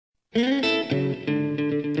We can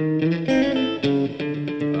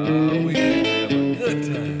have a good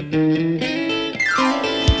time.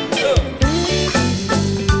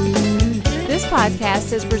 This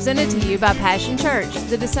podcast is presented to you by Passion Church,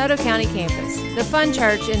 the DeSoto County campus, the fun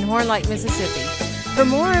church in Horn Lake, Mississippi. For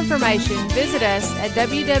more information, visit us at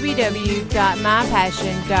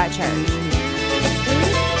www.mypassion.church.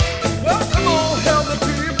 Well, come on, help the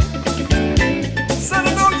people. Said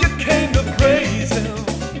I know you came to praise him.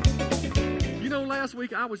 You know, last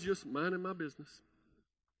week I was just minding my business.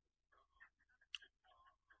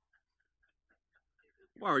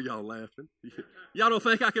 Why are y'all laughing? Y'all don't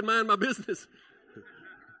think I can mind my business?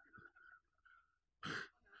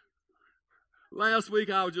 Last week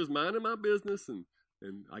I was just minding my business and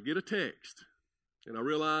I get a text. And I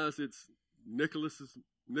realize it's Nicholas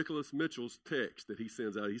Mitchell's text that he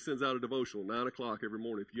sends out. He sends out a devotional 9 o'clock every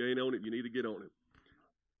morning. If you ain't on it, you need to get on it.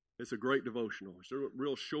 It's a great devotional. It's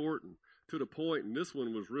real short and to the point, and this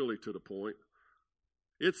one was really to the point.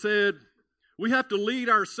 It said, we have to lead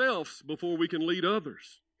ourselves before we can lead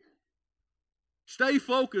others. Stay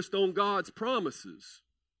focused on God's promises.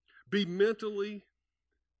 Be mentally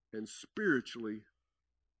and spiritually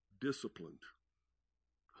disciplined.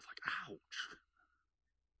 I was like, ouch.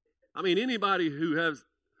 I mean, anybody who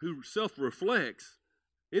self-reflects,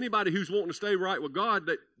 anybody who's wanting to stay right with God,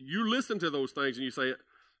 that you listen to those things and you say,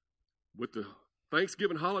 with the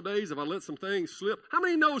Thanksgiving holidays, have I let some things slip? How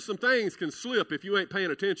many know some things can slip if you ain't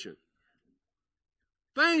paying attention?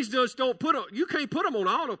 Things just you can't put them on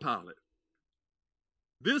autopilot.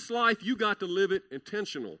 This life, you got to live it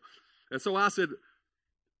intentional. And so I said,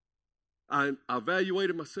 I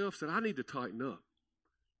evaluated myself, said I need to tighten up.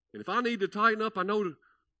 And if I need to tighten up, I know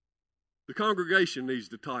the congregation needs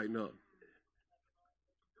to tighten up.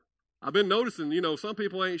 I've been noticing, some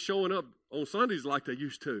people ain't showing up on Sundays like they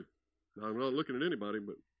used to. Now, I'm not looking at anybody,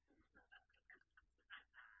 but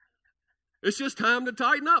it's just time to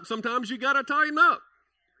tighten up. Sometimes you got to tighten up.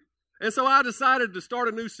 And so I decided to start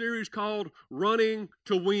a new series called Running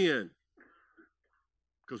to Win.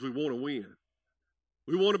 Because we want to win.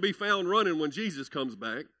 We want to be found running when Jesus comes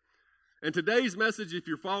back. And today's message, if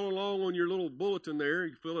you're following along on your little bulletin there,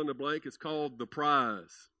 you fill in the blank, it's called The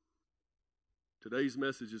Prize. Today's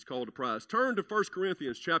message is called The Prize. Turn to 1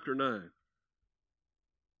 Corinthians chapter 9.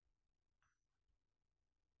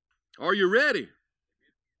 Are you ready?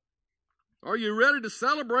 Are you ready to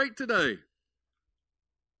celebrate today?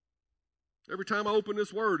 Every time I open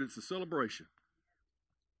this word, it's a celebration.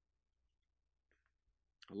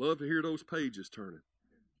 I love to hear those pages turning.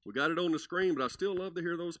 We got it on the screen, but I still love to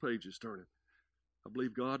hear those pages turning. I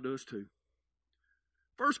believe God does too.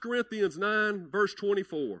 1 Corinthians 9, verse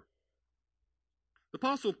 24. The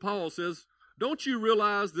Apostle Paul says, don't you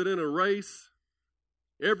realize that in a race,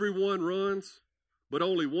 everyone runs, but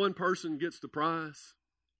only one person gets the prize?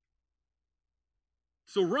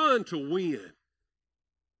 So run to win.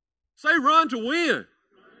 Say run to win.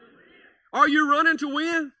 Are you running to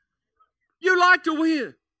win? You like to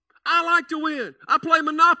win. I like to win. I play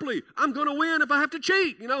Monopoly. I'm going to win if I have to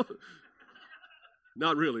cheat,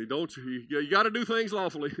 Not really, don't you? You got to do things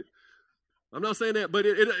lawfully. I'm not saying that, but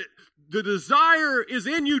the desire is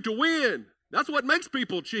in you to win. That's what makes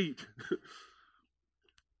people cheat.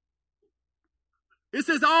 It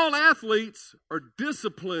says all athletes are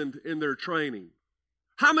disciplined in their training.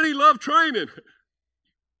 How many love training?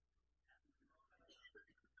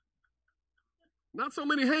 Not so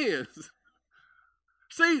many hands.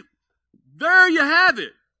 See, there you have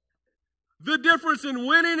it. The difference in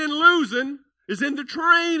winning and losing is in the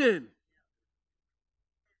training.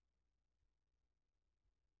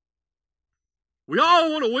 We all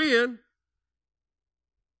want to win,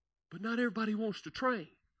 but not everybody wants to train.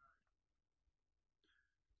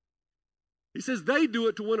 He says they do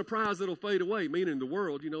it to win a prize that'll fade away, meaning the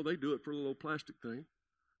world, they do it for a little plastic thing.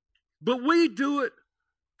 But we do it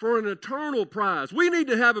for an eternal prize. We need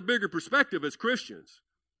to have a bigger perspective as Christians.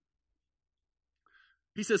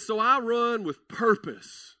 He says, so I run with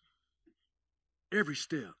purpose every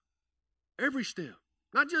step. Every step.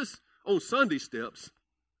 Not just on Sunday steps.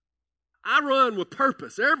 I run with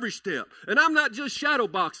purpose every step. And I'm not just shadow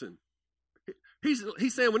boxing. He's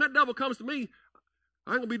saying, when that devil comes to me,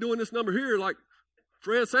 I ain't going to be doing this number here like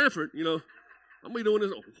Fred Sanford, I'm going to be doing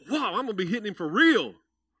this. Wow, I'm going to be hitting him for real.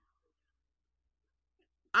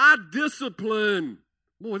 I discipline.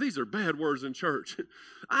 Boy, these are bad words in church.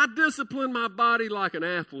 I discipline my body like an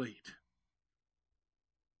athlete.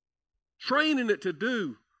 Training it to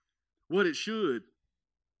do what it should.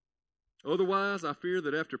 Otherwise, I fear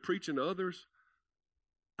that after preaching to others,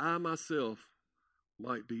 I myself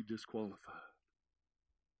might be disqualified.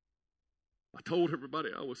 I told everybody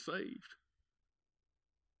I was saved.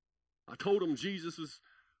 I told them Jesus is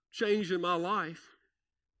changing my life.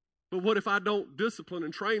 But what if I don't discipline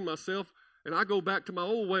and train myself and I go back to my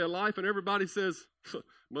old way of life and everybody says,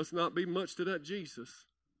 must not be much to that Jesus,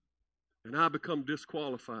 and I become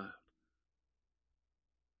disqualified?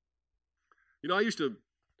 You know, I used to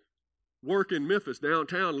work in Memphis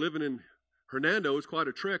downtown, living in Hernando. It's quite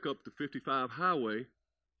a trek up the 55 highway.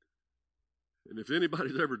 And if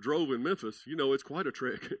anybody's ever drove in Memphis, you know it's quite a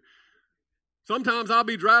trek. Sometimes I'll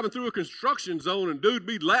be driving through a construction zone and dude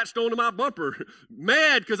be latched onto my bumper,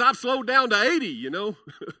 mad because I've slowed down to 80, you know.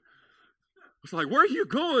 It's like, where are you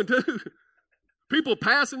going, dude? People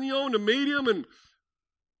passing you on the medium, and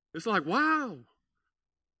it's like, wow.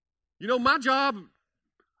 You know, my job,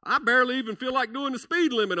 I barely even feel like doing the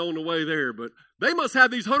speed limit on the way there, but they must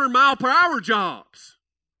have these 100-mile-per-hour jobs.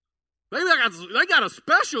 They got a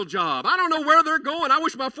special job. I don't know where they're going. I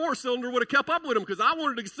wish my four-cylinder would have kept up with them because I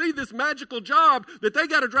wanted to see this magical job that they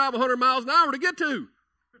got to drive 100 miles an hour to get to.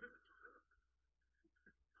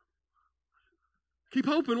 Keep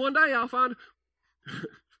hoping one day I'll find.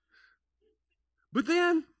 But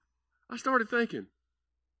then I started thinking,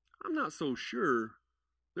 I'm not so sure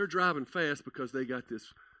they're driving fast because they got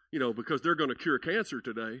this, you know, because they're going to cure cancer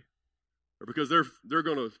today, or because they're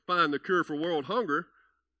going to find the cure for world hunger.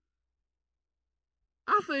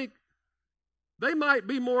 I think they might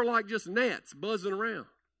be more like just gnats buzzing around,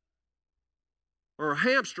 or a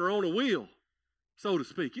hamster on a wheel, so to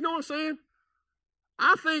speak. You know what I'm saying?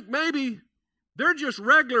 I think maybe they're just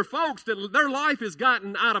regular folks that their life has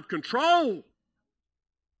gotten out of control.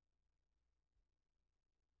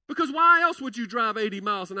 Because why else would you drive 80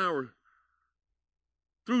 miles an hour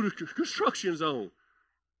through the construction zone,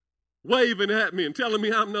 waving at me and telling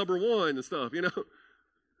me I'm number one and stuff, you know?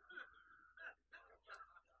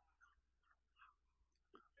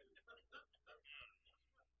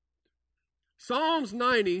 Psalms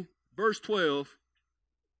 90, verse 12,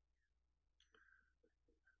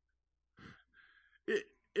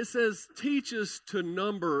 it says, teach us to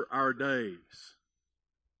number our days.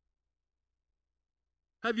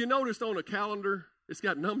 Have you noticed on a calendar, it's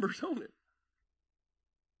got numbers on it?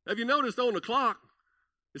 Have you noticed on the clock,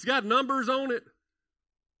 it's got numbers on it?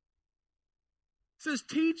 It says,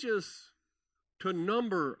 teach us to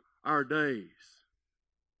number our days,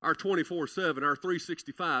 our 24/7, our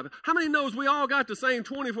 365. How many knows we all got the same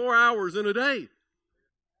 24 hours in a day?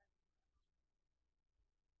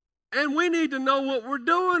 And we need to know what we're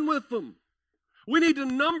doing with them. We need to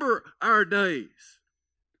number our days,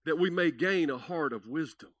 that we may gain a heart of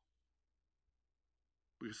wisdom.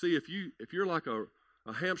 You see, if you're like a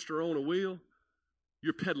hamster on a wheel,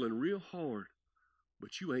 you're pedaling real hard,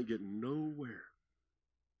 but you ain't getting nowhere.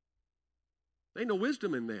 There ain't no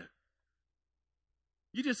wisdom in that.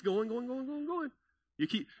 You're just going. You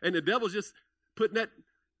keep, and the devil's just putting that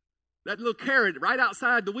little carrot right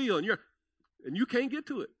outside the wheel, and you can't get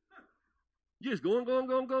to it. You're just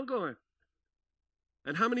going.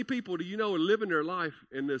 And how many people do you know are living their life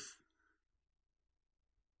in this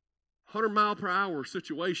 100-mile-per-hour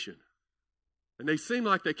situation, and they seem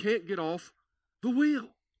like they can't get off the wheel?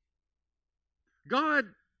 God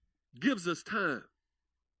gives us time,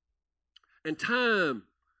 and time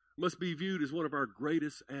must be viewed as one of our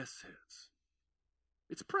greatest assets.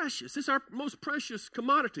 It's precious. It's our most precious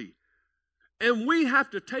commodity, and we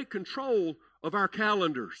have to take control of our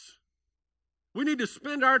calendars. We need to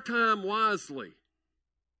spend our time wisely,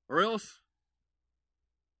 or else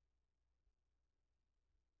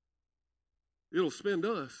it'll spend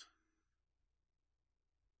us.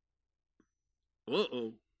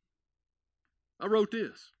 Uh-oh. I wrote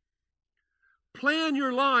this. Plan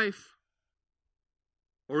your life,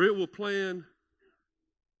 or it will plan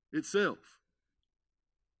itself.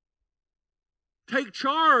 Take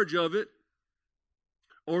charge of it,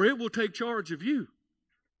 or it will take charge of you.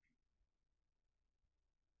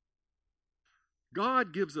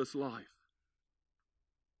 God gives us life.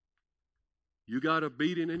 You got a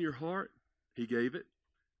beating in your heart? He gave it.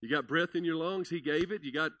 You got breath in your lungs? He gave it.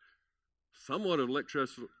 You got somewhat of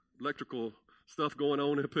electrical stuff going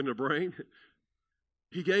on up in the brain?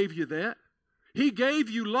 He gave you that. He gave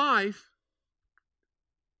you life,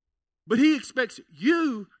 but He expects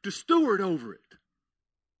you to steward over it.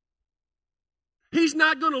 He's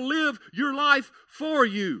not going to live your life for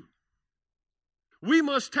you. We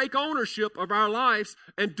must take ownership of our lives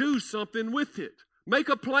and do something with it. Make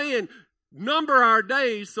a plan. Number our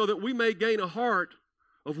days so that we may gain a heart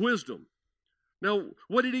of wisdom. Now,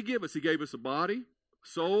 what did He give us? He gave us a body,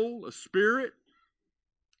 soul, a spirit.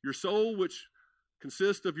 Your soul, which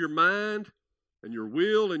consists of your mind and your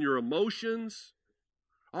will and your emotions.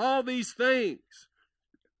 all these things.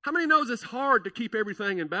 How many knows it's hard to keep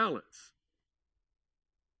everything in balance?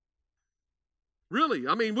 Really,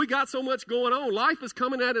 I mean, we got so much going on. Life is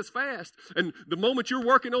coming at us fast. And the moment you're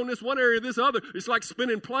working on this one area, this other, it's like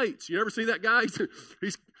spinning plates. You ever see that guy?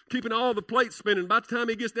 He's keeping all the plates spinning. By the time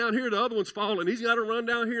he gets down here, the other one's falling. He's got to run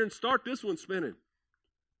down here and start this one spinning.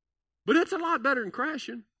 But it's a lot better than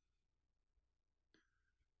crashing.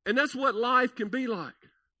 And that's what life can be like.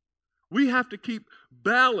 We have to keep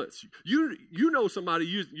balance. You know somebody,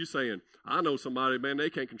 you saying, I know somebody, man, they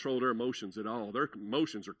can't control their emotions at all. Their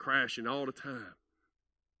emotions are crashing all the time.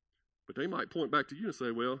 But they might point back to you and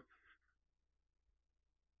say, well,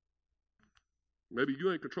 maybe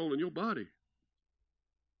you ain't controlling your body.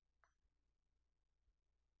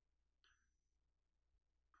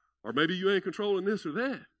 Or maybe you ain't controlling this or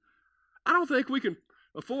that. I don't think we can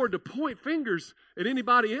afford to point fingers at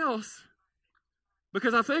anybody else,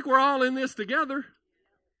 because I think we're all in this together.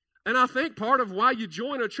 And I think part of why you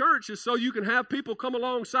join a church is so you can have people come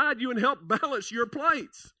alongside you and help balance your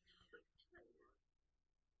plates.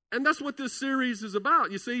 And that's what this series is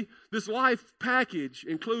about. You see, this life package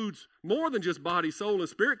includes more than just body, soul, and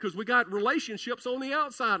spirit, because we got relationships on the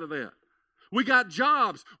outside of that. We got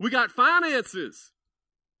jobs. We got finances.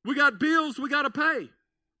 We got bills we got to pay.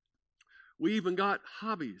 We even got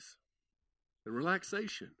hobbies and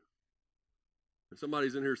relaxation. And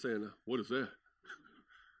somebody's in here saying, what is that?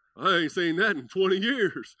 I ain't seen that in 20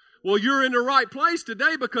 years. Well, you're in the right place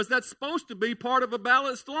today, because that's supposed to be part of a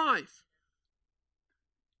balanced life.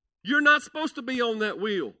 You're not supposed to be on that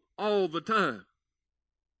wheel all the time.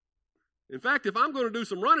 In fact, if I'm going to do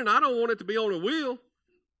some running, I don't want it to be on a wheel.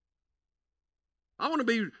 I want to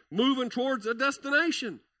be moving towards a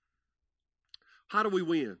destination. How do we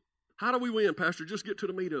win? How do we win, Pastor? Just get to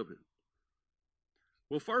the meat of it.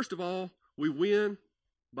 Well, first of all, we win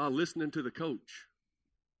by listening to the coach.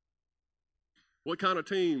 What kind of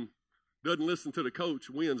team doesn't listen to the coach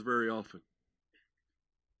wins very often?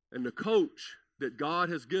 And the coach that God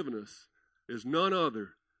has given us is none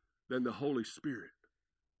other than the Holy Spirit.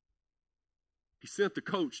 He sent the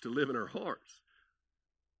coach to live in our hearts,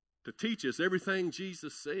 to teach us everything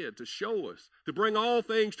Jesus said, to show us, to bring all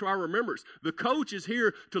things to our remembrance. The coach is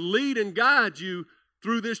here to lead and guide you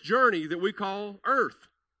through this journey that we call earth.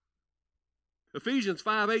 Ephesians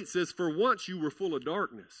 5:8 says, for once you were full of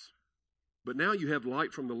darkness, but now you have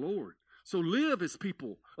light from the Lord. So live as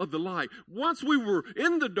people of the light. Once we were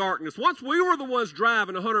in the darkness, once we were the ones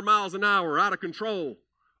driving 100 miles an hour out of control,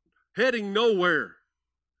 heading nowhere,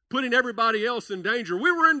 putting everybody else in danger.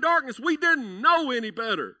 We were in darkness. We didn't know any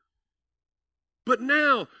better. But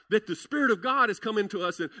now that the Spirit of God has come into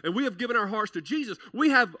us and we have given our hearts to Jesus,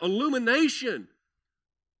 we have illumination.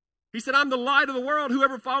 He said, I'm the light of the world.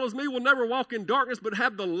 Whoever follows me will never walk in darkness, but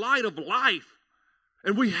have the light of life.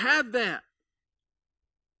 And we have that.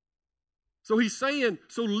 So he's saying,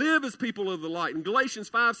 so live as people of the light. In Galatians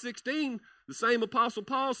 5:16, the same Apostle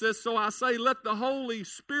Paul says, so I say, let the Holy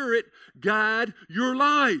Spirit guide your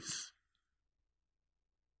lives.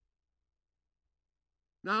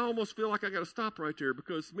 Now I almost feel like I got to stop right there,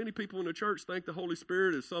 because many people in the church think the Holy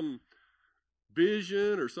Spirit is some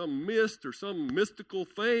vision or some mist or some mystical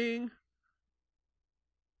thing.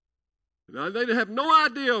 Now, they have no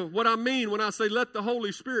idea what I mean when I say let the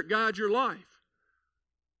Holy Spirit guide your life.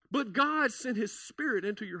 But God sent His Spirit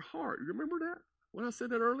into your heart. You remember that when I said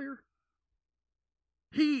that earlier?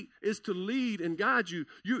 He is to lead and guide you.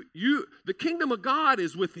 The kingdom of God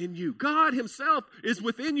is within you. God Himself is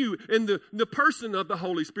within you in the person of the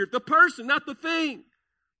Holy Spirit. The person, not the thing.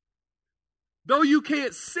 Though you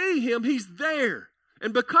can't see Him, He's there.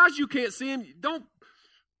 And because you can't see Him, don't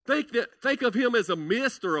think of Him as a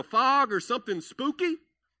mist or a fog or something spooky,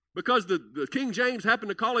 because the King James happened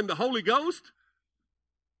to call Him the Holy Ghost.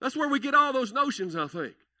 That's where we get all those notions, I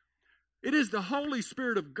think. It is the Holy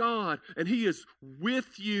Spirit of God, and He is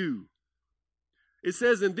with you. It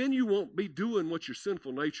says, and then you won't be doing what your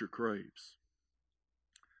sinful nature craves.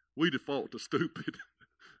 We default to stupid.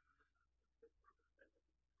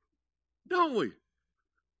 Don't we?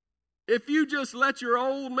 If you just let your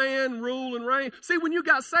old man rule and reign. See, when you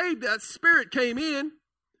got saved, that Spirit came in,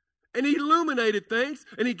 and He illuminated things,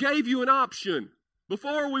 and He gave you an option.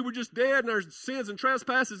 Before, we were just dead in our sins and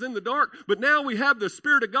trespasses in the dark, but now we have the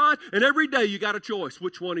Spirit of God, and every day you got a choice.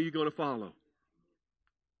 Which one are you going to follow?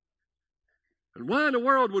 And why in the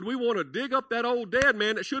world would we want to dig up that old dead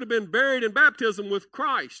man that should have been buried in baptism with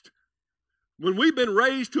Christ when we've been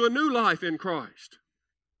raised to a new life in Christ?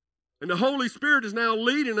 And the Holy Spirit is now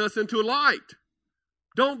leading us into light.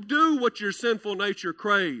 Don't do what your sinful nature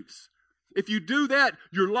craves. If you do that,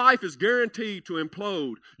 your life is guaranteed to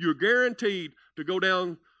implode. You're guaranteed to go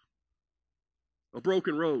down a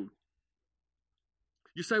broken road.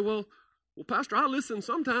 You say, well, Pastor, I listen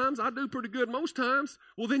sometimes. I do pretty good most times.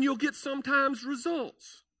 Well, then you'll get sometimes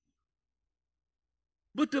results.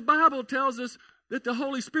 But the Bible tells us that the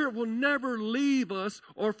Holy Spirit will never leave us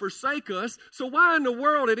or forsake us. So why in the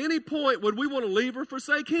world at any point would we want to leave or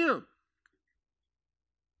forsake Him?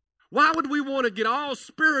 Why would we want to get all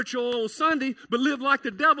spiritual on Sunday but live like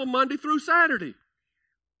the devil Monday through Saturday?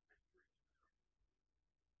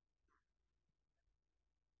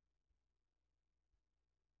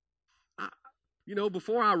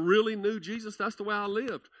 Before I really knew Jesus, that's the way I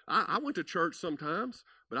lived. I went to church sometimes,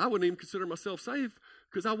 but I wouldn't even consider myself saved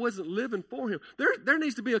because I wasn't living for Him. There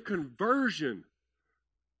needs to be a conversion.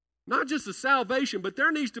 Not just a salvation, but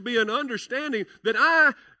there needs to be an understanding that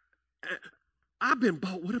I've been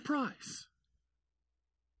bought with a price.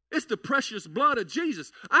 It's the precious blood of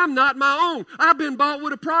Jesus. I'm not my own. I've been bought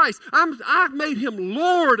with a price. I've made Him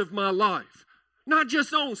Lord of my life, not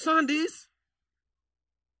just on Sundays.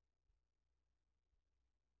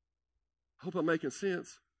 Hope I'm making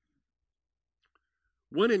sense.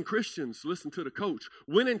 Winning Christians listen to the coach.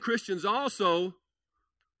 Winning Christians also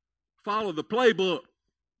follow the playbook.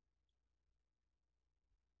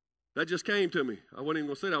 That just came to me. I wasn't even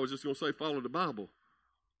going to say that. I was just going to say follow the Bible.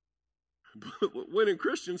 But winning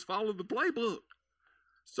Christians follow the playbook.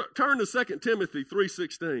 So, turn to 2 Timothy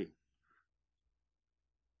 3:16.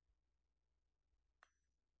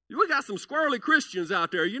 We got some squirrely Christians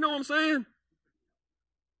out there. You know what I'm saying?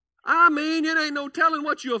 I mean, it ain't no telling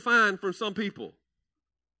what you'll find from some people.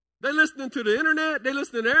 They're listening to the internet, they're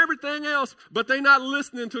listening to everything else, but they're not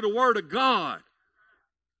listening to the Word of God.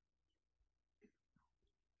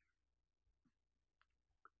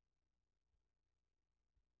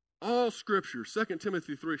 All Scripture, 2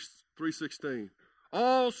 Timothy 3:16,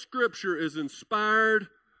 all Scripture is inspired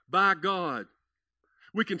by God.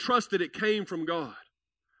 We can trust that it came from God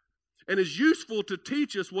and is useful to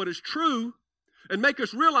teach us what is true and make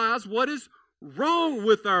us realize what is wrong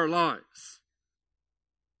with our lives.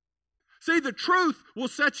 See, the truth will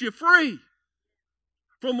set you free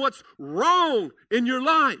from what's wrong in your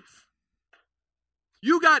life.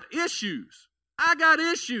 You got issues. I got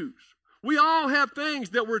issues. We all have things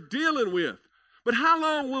that we're dealing with. But how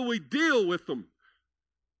long will we deal with them?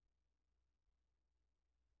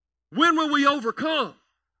 When will we overcome?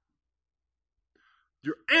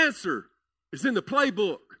 Your answer is in the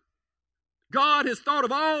playbook. God has thought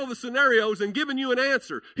of all the scenarios and given you an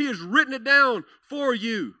answer. He has written it down for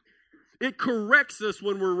you. It corrects us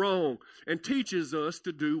when we're wrong and teaches us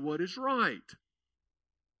to do what is right.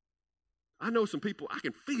 I know some people, I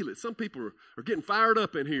can feel it. Some people are getting fired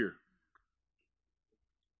up in here.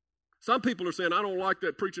 Some people are saying, I don't like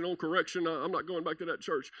that preaching on correction. I'm not going back to that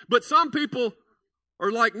church. But some people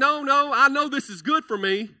are like, no, I know this is good for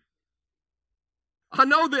me. I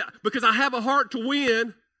know that because I have a heart to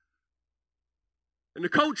win. And the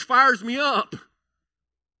coach fires me up.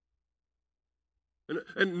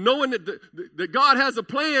 And knowing that God has a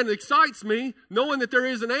plan excites me, knowing that there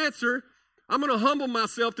is an answer, I'm going to humble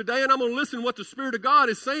myself today and I'm going to listen to what the Spirit of God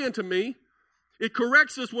is saying to me. It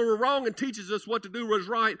corrects us when we're wrong and teaches us what to do what is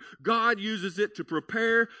right. God uses it to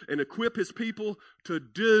prepare and equip His people to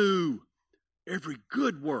do every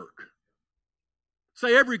good work.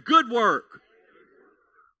 Say every good work.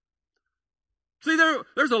 See,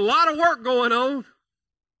 there's a lot of work going on.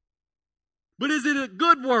 But is it a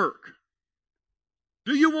good work?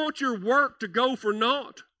 Do you want your work to go for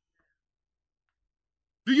naught?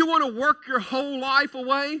 Do you want to work your whole life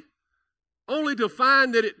away only to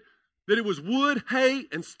find that it was wood, hay,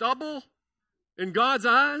 and stubble in God's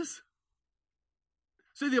eyes?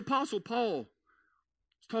 See, the Apostle Paul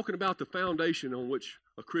is talking about the foundation on which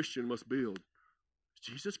a Christian must build.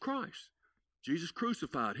 Jesus Christ. Jesus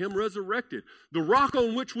crucified, Him resurrected. The rock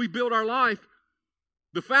on which we build our life,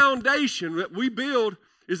 the foundation that we build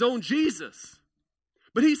is on Jesus.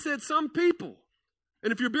 But he said some people,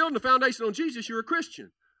 and if you're building a foundation on Jesus, you're a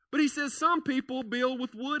Christian. But he says some people build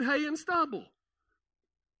with wood, hay, and stubble.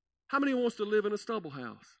 How many wants to live in a stubble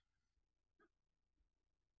house?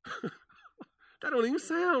 That don't even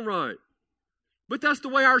sound right. But that's the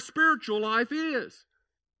way our spiritual life is.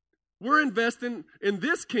 We're investing in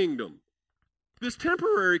this kingdom, this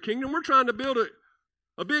temporary kingdom. We're trying to build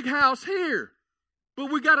a big house here.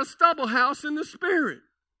 But we got a stubble house in the spirit.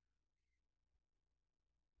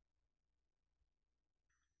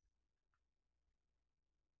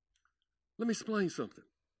 Let me explain something.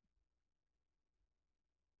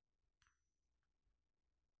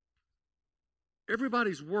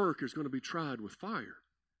 Everybody's work is going to be tried with fire.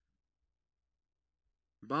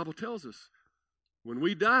 The Bible tells us when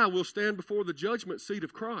we die, we'll stand before the judgment seat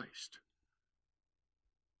of Christ.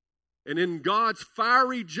 And in God's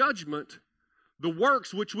fiery judgment, the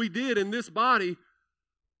works which we did in this body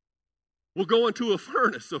will go into a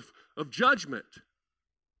furnace of judgment.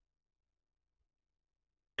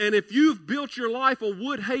 And if you've built your life on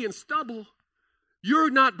wood, hay, and stubble, you're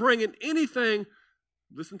not bringing anything,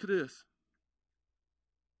 listen to this,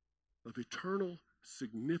 of eternal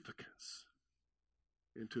significance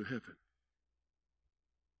into heaven.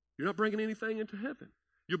 You're not bringing anything into heaven.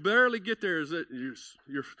 You barely get there.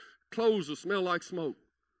 Your clothes will smell like smoke.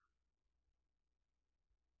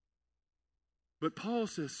 But Paul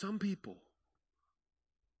says some people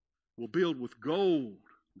will build with gold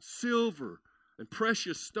and silver and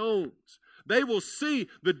precious stones. They will see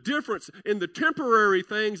the difference in the temporary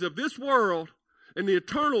things of this world and the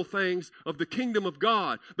eternal things of the kingdom of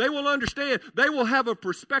God. They will understand. They will have a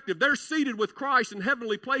perspective. They're seated with Christ in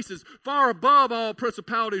heavenly places far above all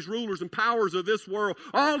principalities, rulers, and powers of this world.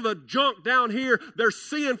 All the junk down here, they're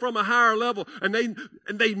seeing from a higher level, and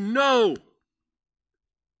they know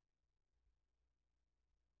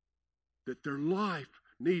that their life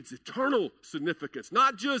needs eternal significance,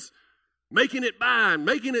 not just making it by and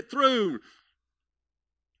making it through.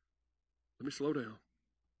 Let me slow down.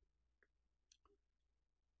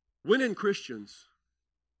 Winning Christians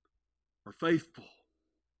are faithful.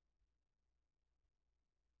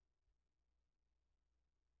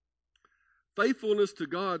 Faithfulness to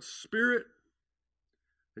God's Spirit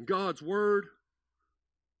and God's Word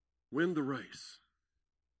win the race.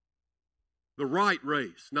 The right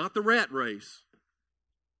race, not the rat race.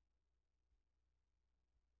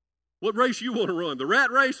 What race you want to run, the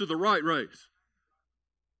rat race or the right race?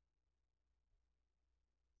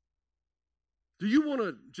 Do you want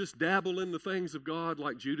to just dabble in the things of God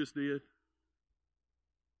like Judas did?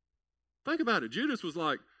 Think about it. Judas was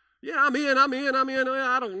like, yeah, I'm in.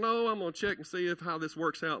 I don't know. I'm going to check and see how this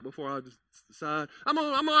works out before I just decide. I'm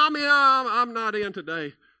not in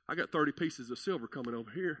today. I got 30 pieces of silver coming over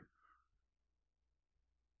here.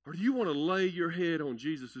 Or do you want to lay your head on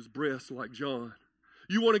Jesus' breast like John?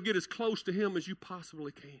 You want to get as close to him as you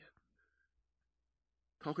possibly can.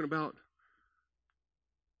 Talking about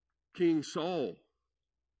King Saul.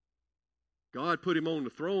 God put him on the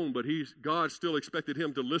throne, but God still expected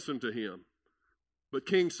him to listen to him. But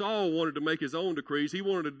King Saul wanted to make his own decrees. He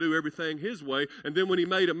wanted to do everything his way. And then when he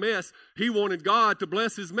made a mess, he wanted God to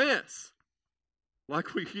bless his mess.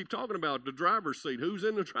 Like we keep talking about, the driver's seat. Who's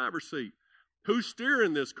in the driver's seat? Who's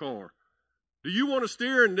steering this car? Do you want to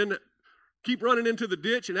steer and then keep running into the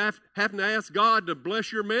ditch and having to ask God to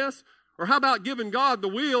bless your mess? Or how about giving God the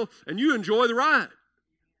wheel and you enjoy the ride?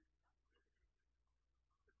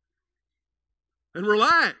 And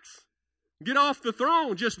relax. Get off the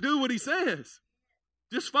throne. Just do what he says.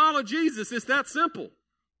 Just follow Jesus. It's that simple.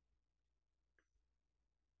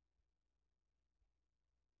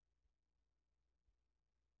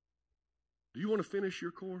 Do you want to finish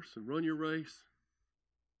your course and run your race?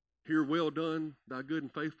 Hear, well done, thy good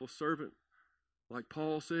and faithful servant, like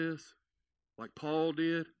Paul says, like Paul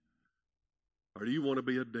did? Or do you want to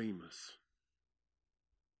be a Demas?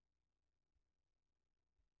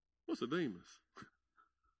 What's a Demas?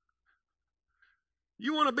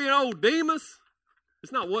 You want to be an old Demas?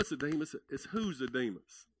 It's not what's a Demas, it's who's a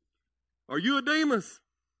Demas. Are you a Demas?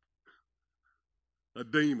 A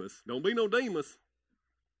Demas. Don't be no Demas.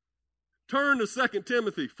 Turn to 2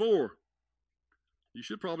 Timothy 4. You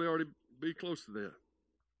should probably already be close to that.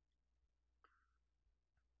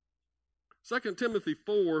 2 Timothy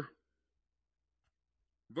 4,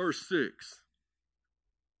 verse 6.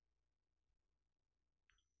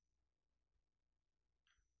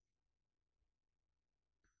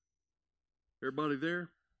 Everybody there?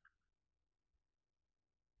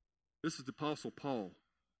 This is the Apostle Paul.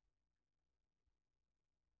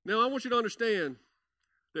 Now, I want you to understand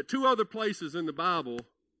that 2 other places in the Bible,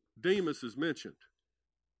 Demas is mentioned.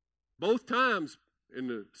 Both times in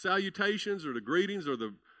the salutations or the greetings or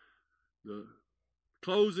the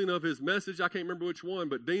closing of his message, I can't remember which one,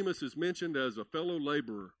 but Demas is mentioned as a fellow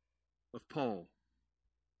laborer of Paul.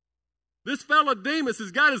 This fellow Demas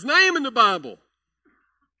has got his name in the Bible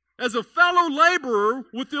as a fellow laborer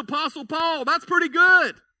with the Apostle Paul. That's pretty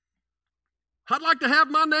good. I'd like to have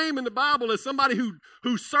my name in the Bible as somebody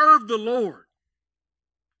who served the Lord.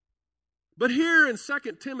 But here in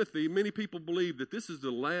 2 Timothy, many people believe that this is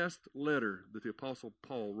the last letter that the Apostle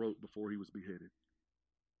Paul wrote before he was beheaded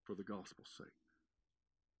for the gospel's sake.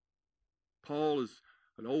 Paul is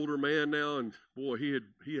an older man now, and boy, he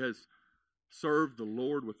has served the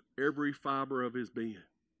Lord with every fiber of his being.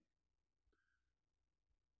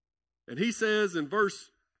 And he says in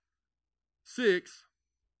verse 6,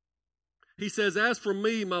 he says, as for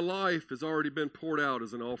me, my life has already been poured out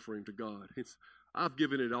as an offering to God. I've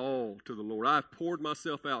given it all to the Lord. I've poured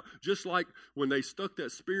myself out. Just like when they stuck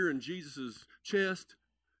that spear in Jesus' chest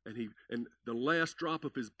and the last drop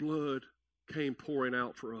of his blood came pouring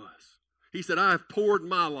out for us. He said, I have poured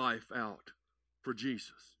my life out for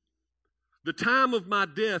Jesus. The time of my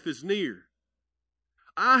death is near.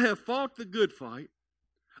 I have fought the good fight.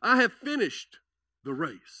 I have finished the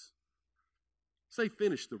race. Say,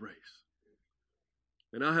 finish the race.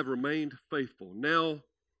 And I have remained faithful. Now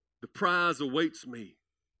the prize awaits me.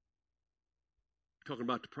 Talking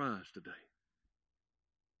about the prize today.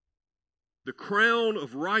 The crown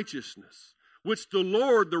of righteousness, which the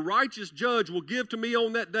Lord, the righteous judge, will give to me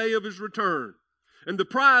on that day of his return. And the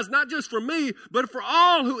prize, not just for me, but for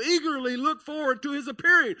all who eagerly look forward to his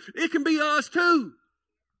appearing. It can be us too.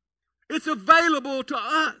 It's available to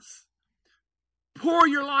us. Pour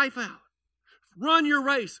your life out. Run your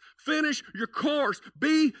race. Finish your course.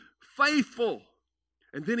 Be faithful.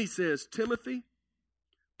 And then he says, Timothy,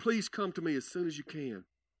 please come to me as soon as you can,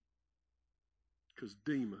 because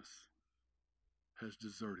Demas has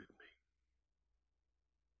deserted me.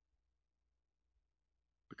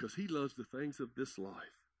 Because he loves the things of this life.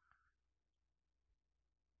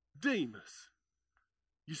 Demas,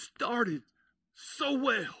 you started so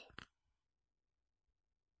well.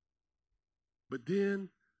 But then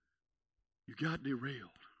you got derailed.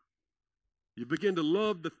 You begin to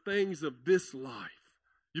love the things of this life.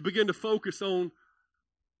 You begin to focus on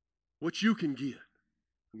what you can get,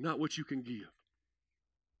 not what you can give.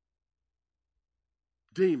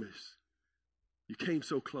 Demas, you came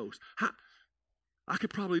so close. I could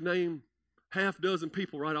probably name half dozen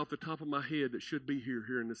people right off the top of my head that should be here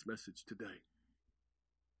hearing this message today.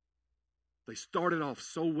 They started off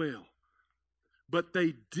so well, but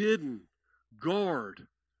they didn't guard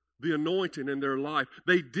the anointing in their life.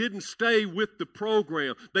 They didn't stay with the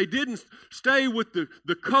program. They didn't stay with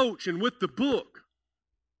the coach and with the book.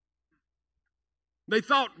 They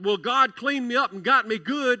thought, well, God cleaned me up and got me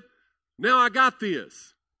good. Now I got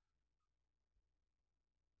this.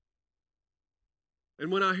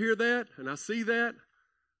 And when I hear that and I see that,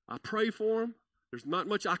 I pray for them. There's not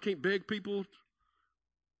much I can't beg people.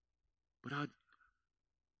 But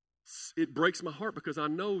it breaks my heart because I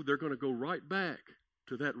know they're going to go right back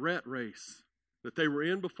to that rat race that they were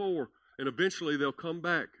in before. And eventually they'll come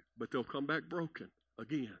back, but they'll come back broken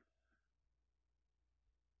again.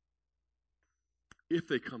 If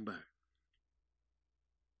they come back.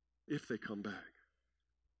 If they come back.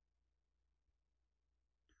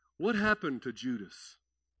 What happened to Judas?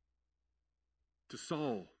 To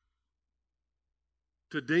Saul?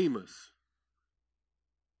 To Demas?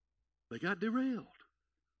 They got derailed.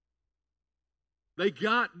 They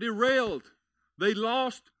got derailed. They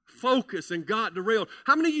lost focus and got derailed.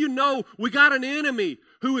 How many of you know we got an enemy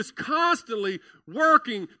who is constantly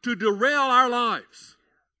working to derail our lives?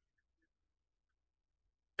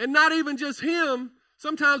 And not even just him.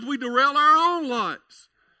 Sometimes we derail our own lives.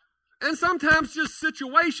 And sometimes just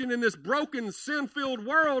situation in this broken, sin-filled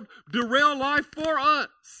world derail life for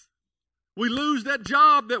us. We lose that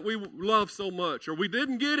job that we love so much, or we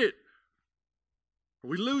didn't get it. Or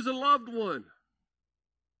we lose a loved one.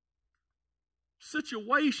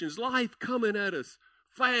 Situations, life coming at us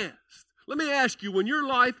fast. Let me ask you, when your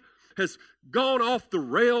life has gone off the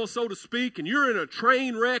rails, so to speak, and you're in a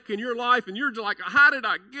train wreck in your life, and you're like, how did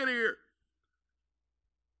I get here?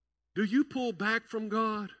 Do you pull back from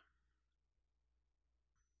God?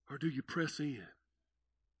 Or do you press in?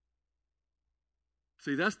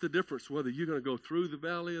 See, that's the difference, whether you're going to go through the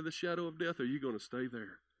valley of the shadow of death or you're going to stay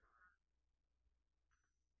there.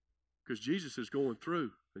 Because Jesus is going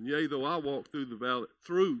through. And yea, though I walk through the valley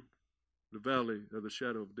of the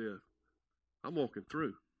shadow of death, I'm walking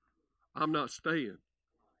through. I'm not staying.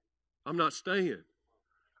 I'm not staying.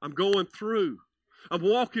 I'm going through. I'm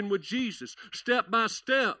walking with Jesus step by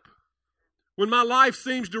step. When my life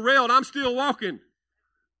seems derailed, I'm still walking.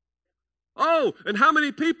 Oh, and how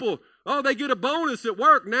many people, they get a bonus at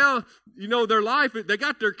work. Now, their life, they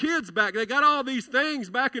got their kids back. They got all these things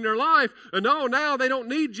back in their life. And now they don't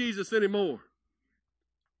need Jesus anymore.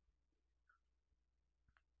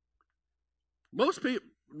 Most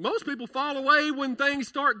people fall away when things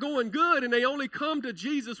start going good, and they only come to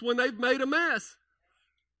Jesus when they've made a mess.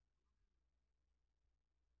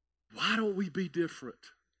 Why don't we be different?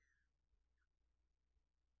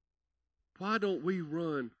 Why don't we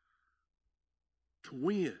run to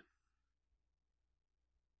win?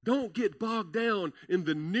 Don't get bogged down in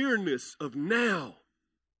the nearness of now.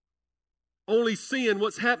 only seeing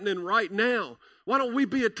what's happening right now? Why don't we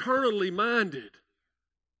be eternally minded?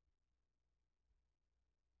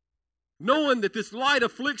 Knowing that this light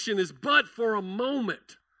affliction is but for a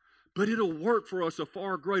moment, but it'll work for us a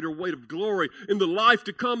far greater weight of glory in the life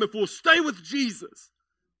to come if we'll stay with Jesus.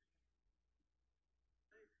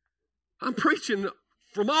 I'm preaching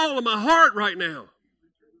from all of my heart right now.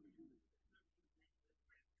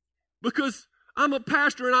 Because I'm a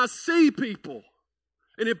pastor and I see people,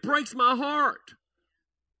 and it breaks my heart.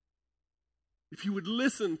 If you would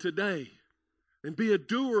listen today and be a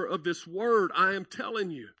doer of this word, I am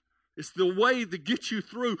telling you, it's the way to get you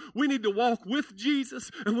through. We need to walk with Jesus,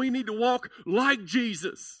 and we need to walk like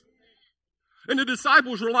Jesus. And the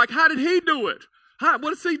disciples were like, how did he do it?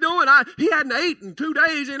 What is he doing? He hadn't eaten in 2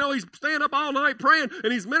 days. He's staying up all night praying,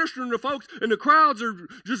 and he's ministering to folks, and the crowds are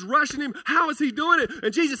just rushing him. How is he doing it?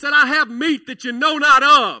 And Jesus said, I have meat that you know not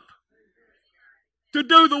of, to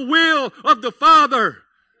do the will of the Father.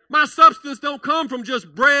 My substance don't come from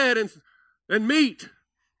just bread and meat,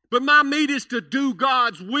 but my meat is to do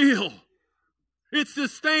God's will. It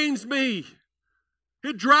sustains me.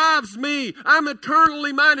 It drives me. I'm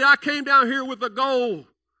eternally minded. I came down here with a goal.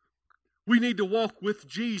 We need to walk with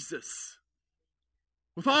Jesus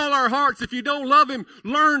with all our hearts. If you don't love him,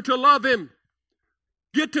 learn to love him.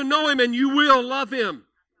 Get to know him and you will love him.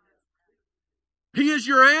 He is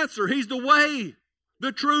your answer. He's the way,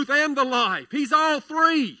 the truth, and the life. He's all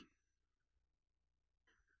three.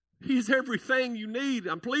 He's everything you need.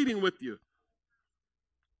 I'm pleading with you.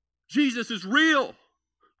 Jesus is real.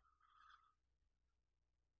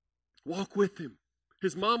 Walk with him.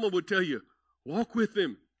 His mama would tell you, walk with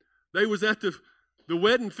him. They was at the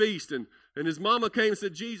wedding feast, and his mama came and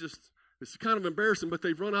said, Jesus, it's kind of embarrassing, but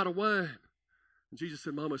they've run out of wine. And Jesus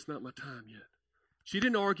said, Mama, it's not my time yet. She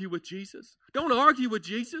didn't argue with Jesus. Don't argue with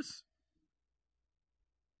Jesus.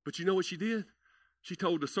 But you know what she did? She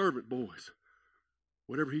told the servant boys,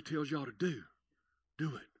 whatever he tells y'all to do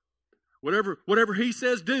it. Whatever he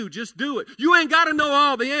says do, just do it. You ain't got to know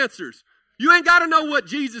all the answers. You ain't got to know what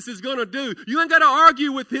Jesus is going to do. You ain't got to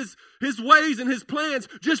argue with his ways and his plans.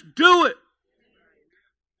 Just do it.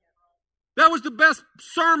 That was the best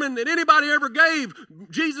sermon that anybody ever gave.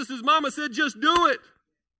 Jesus' mama said, just do it.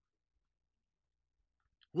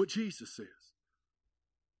 What Jesus says.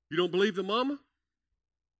 You don't believe the mama?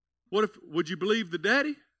 Would you believe the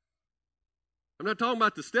daddy? I'm not talking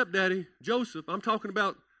about the stepdaddy, Joseph. I'm talking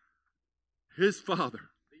about his father.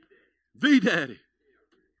 The daddy.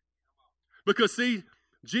 Because see,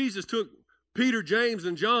 Jesus took Peter, James,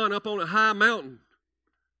 and John up on a high mountain.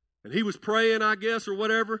 And he was praying, I guess, or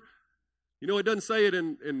whatever. You know, it doesn't say it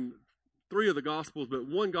in 3 of the Gospels, but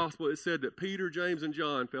one Gospel it said that Peter, James, and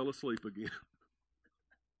John fell asleep again.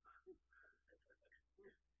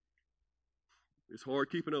 It's hard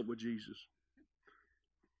keeping up with Jesus.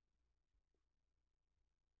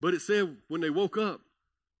 But it said when they woke up,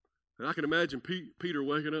 and I can imagine Peter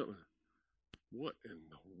waking up, what in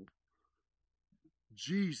the world?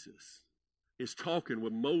 Jesus is talking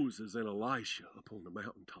with Moses and Elisha up on the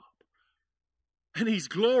mountaintop. And he's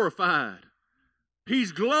glorified.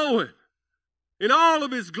 He's glowing in all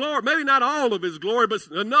of his glory. Maybe not all of his glory, but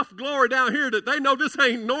enough glory down here that they know this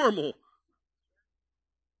ain't normal.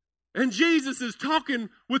 And Jesus is talking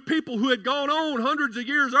with people who had gone on hundreds of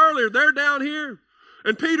years earlier. They're down here.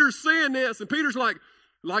 And Peter's seeing this, and Peter's like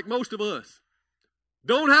most of us,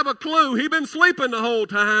 don't have a clue. He's been sleeping the whole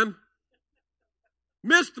time.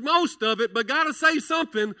 Missed most of it, but got to say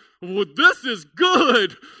something. Well, this is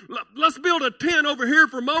good. Let's build a tent over here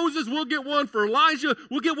for Moses. We'll get one for Elijah.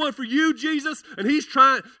 We'll get one for you, Jesus. And he's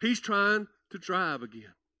trying to drive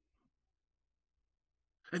again.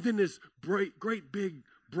 And then this great big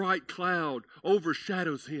bright cloud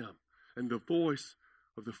overshadows him, and the voice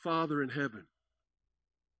of the Father in heaven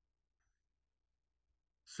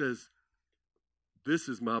says, this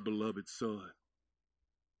is my beloved Son,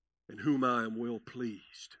 in whom I am well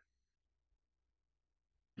pleased.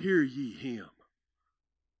 Hear ye him.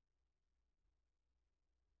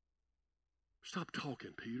 Stop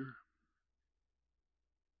talking, Peter.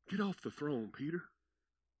 Get off the throne, Peter.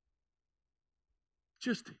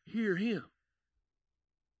 Just hear him.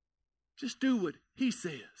 Just do what he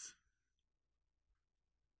says.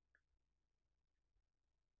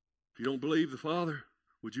 If you don't believe the Father,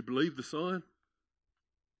 would you believe the Son?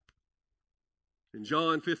 In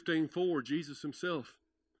John 15:4, Jesus himself,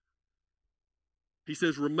 he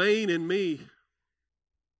says, remain in me,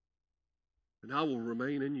 and I will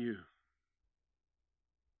remain in you.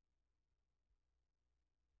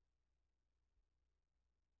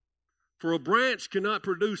 For a branch cannot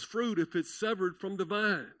produce fruit if it's severed from the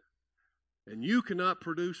vine. And you cannot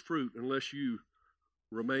produce fruit unless you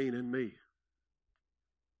remain in me.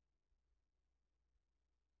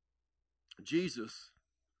 Jesus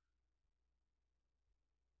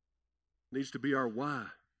needs to be our why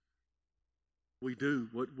we do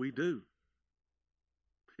what we do.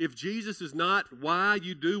 If Jesus is not why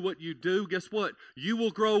you do what you do, guess what? You will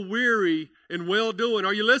grow weary in well-doing.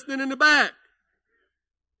 Are you listening in the back?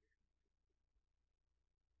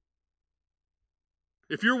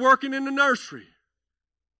 If you're working in the nursery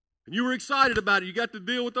and you were excited about it, you got to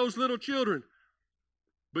deal with those little children,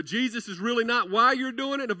 but Jesus is really not why you're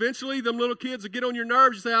doing it, eventually them little kids will get on your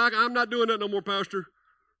nerves. You say, I'm not doing that no more, Pastor.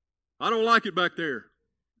 I don't like it back there.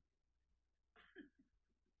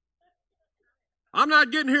 I'm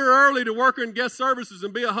not getting here early to work in guest services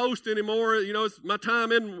and be a host anymore. You know, it's my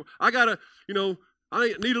time in. I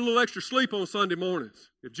need a little extra sleep on Sunday mornings.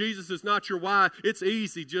 If Jesus is not your why, it's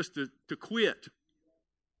easy just to quit.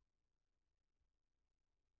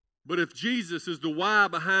 But if Jesus is the why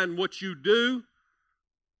behind what you do,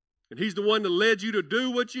 and He's the one that led you to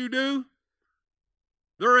do what you do,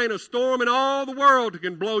 there ain't a storm in all the world that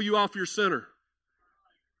can blow you off your center.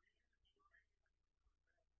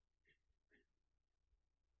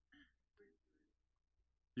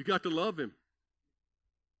 You got to love Him.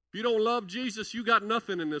 If you don't love Jesus, you got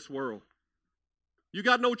nothing in this world. You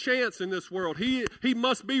got no chance in this world. He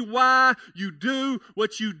must be why you do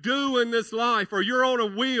what you do in this life, or you're on a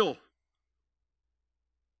wheel.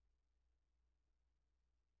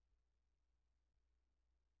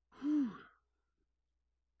 Whew.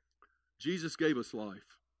 Jesus gave us life.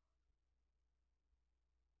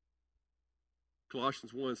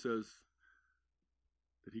 Colossians 1 says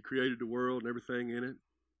that He created the world and everything in it.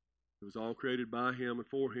 It was all created by Him and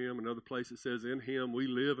for Him. Another place it says, in Him we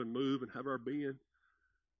live and move and have our being.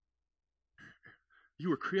 You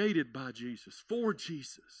were created by Jesus, for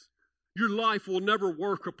Jesus. Your life will never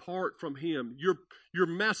work apart from Him. You're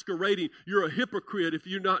masquerading. You're a hypocrite if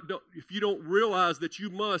you don't realize that you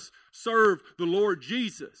must serve the Lord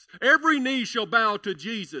Jesus. Every knee shall bow to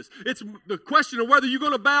Jesus. It's the question of whether you're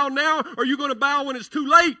going to bow now or you're going to bow when it's too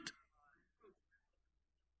late.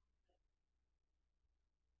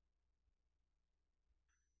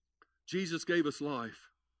 Jesus gave us life,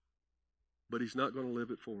 but He's not going to live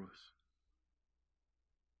it for us.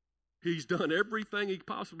 He's done everything He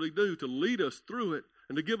possibly do to lead us through it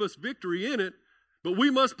and to give us victory in it, but we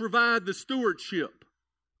must provide the stewardship.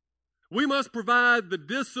 We must provide the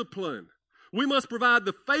discipline. We must provide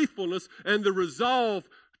the faithfulness and the resolve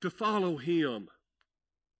to follow Him.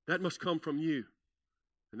 That must come from you,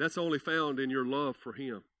 and that's only found in your love for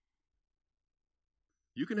Him.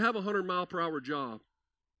 You can have a 100-mile-per-hour job,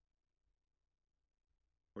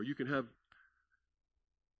 or you can have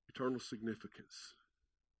eternal significance.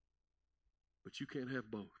 But you can't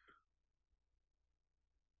have both.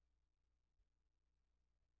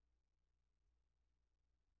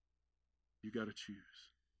 You got to choose.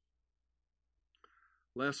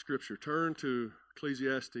 Last scripture. Turn to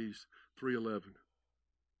Ecclesiastes 3:11.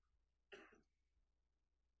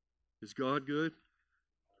 Is God good?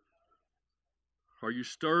 Are you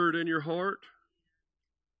stirred in your heart?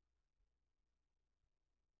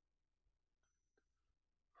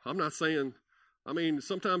 I'm not saying,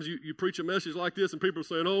 sometimes you preach a message like this and people are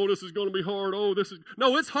saying, oh, this is going to be hard.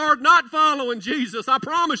 No, it's hard not following Jesus, I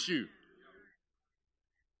promise you.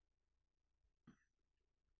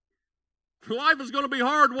 Life is going to be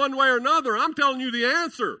hard one way or another. I'm telling you the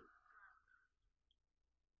answer.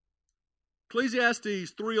 Ecclesiastes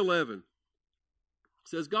 3:11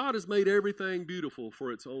 says, God has made everything beautiful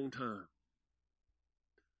for its own time.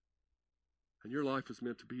 And your life is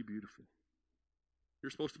meant to be beautiful. You're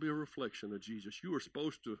supposed to be a reflection of Jesus. You are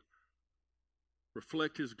supposed to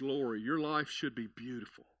reflect His glory. Your life should be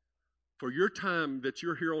beautiful. For your time that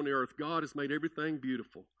you're here on the earth, God has made everything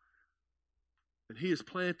beautiful. And He has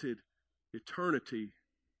planted eternity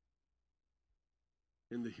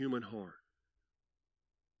in the human heart.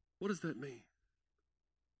 What does that mean?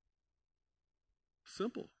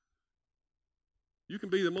 Simple. You can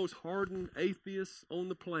be the most hardened atheist on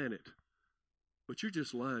the planet, but you're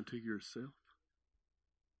just lying to yourself.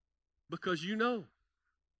 Because you know.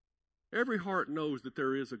 Every heart knows that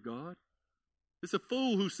there is a God. It's a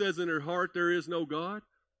fool who says in their heart there is no God.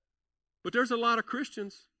 But there's a lot of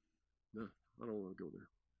Christians. No, I don't want to go there.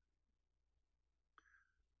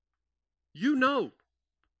 You know.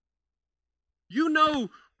 You know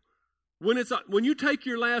when you take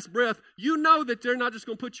your last breath, you know that they're not just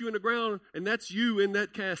going to put you in the ground and that's you in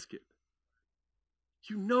that casket.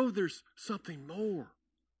 You know there's something more.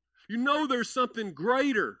 You know there's something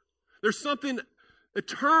greater. There's something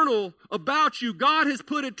eternal about you. God has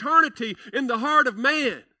put eternity in the heart of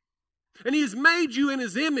man. And He has made you in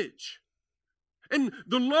His image. And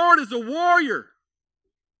the Lord is a warrior.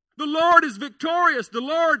 The Lord is victorious. The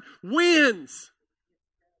Lord wins.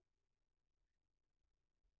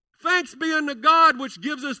 Thanks be unto God which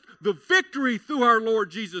gives us the victory through our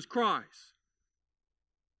Lord Jesus Christ.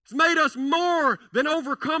 He's made us more than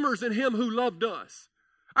overcomers in Him who loved us.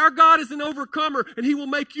 Our God is an overcomer, and He will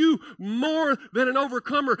make you more than an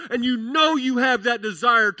overcomer. And you know you have that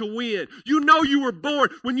desire to win. You know you were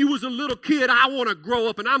born when you was a little kid. I want to grow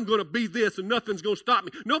up, and I'm going to be this, and nothing's going to stop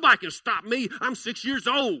me. Nobody can stop me. I'm 6 years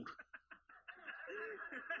old.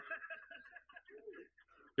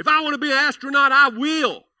 If I want to be an astronaut, I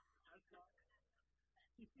will.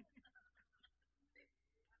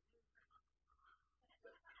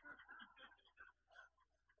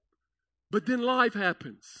 But then life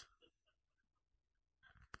happens.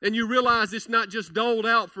 And you realize it's not just doled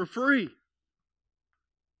out for free.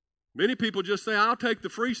 Many people just say, I'll take the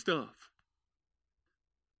free stuff.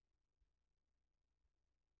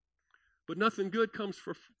 But nothing good comes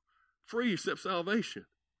for free except salvation.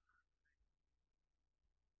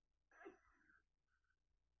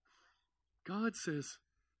 God says,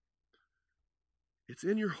 it's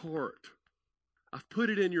in your heart. I've put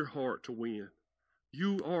it in your heart to win.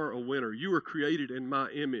 You are a winner. You are created in my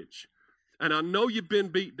image. And I know you've been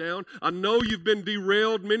beat down. I know you've been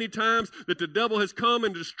derailed many times, that the devil has come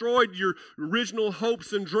and destroyed your original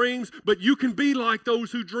hopes and dreams, but you can be like those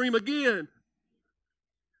who dream again.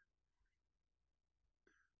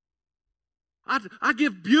 I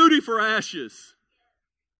give beauty for ashes.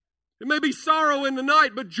 It may be sorrow in the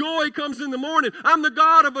night, but joy comes in the morning. I'm the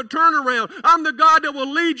God of a turnaround. I'm the God that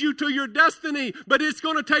will lead you to your destiny, but it's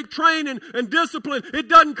going to take training and discipline. It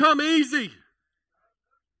doesn't come easy.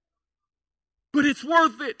 But it's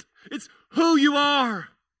worth it. It's who you are.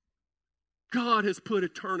 God has put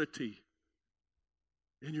eternity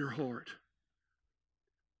in your heart.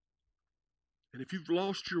 And if you've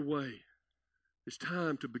lost your way, it's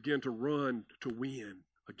time to begin to run to win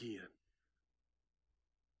again.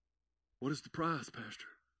 What is the prize, Pastor?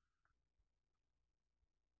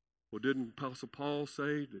 Well, didn't Apostle Paul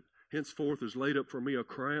say that henceforth is laid up for me a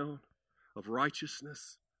crown of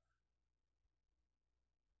righteousness?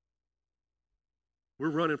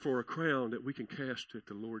 We're running for a crown that we can cast at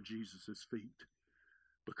the Lord Jesus' feet,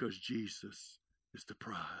 because Jesus is the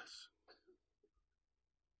prize.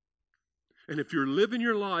 And if you're living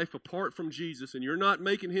your life apart from Jesus and you're not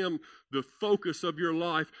making Him the focus of your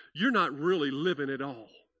life, you're not really living at all.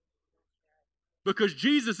 Because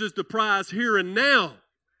Jesus is the prize here and now.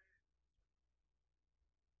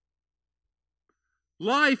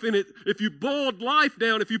 Life in it, if you boiled life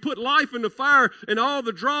down, if you put life in the fire and all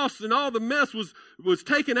the dross and all the mess was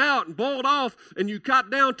taken out and boiled off, and you got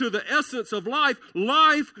down to the essence of life,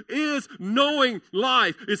 life is knowing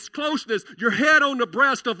life. It's closeness. Your head on the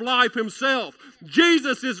breast of life Himself.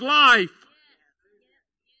 Jesus is life.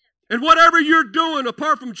 And whatever you're doing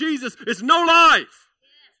apart from Jesus is no life.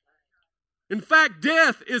 In fact,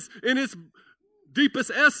 death is, in its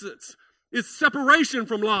deepest essence, is separation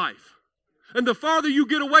from life. And the farther you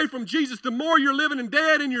get away from Jesus, the more you're living in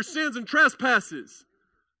dead in your sins and trespasses.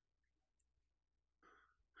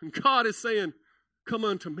 And God is saying, come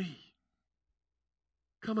unto me.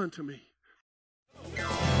 Come unto me.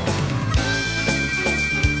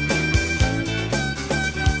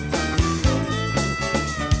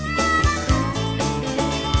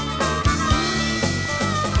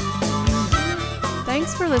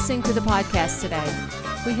 Thanks for listening to the podcast today.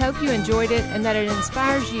 We hope you enjoyed it and that it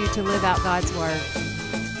inspires you to live out God's Word.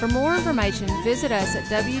 For more information, visit us at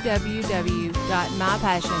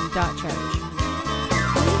www.mypassion.church.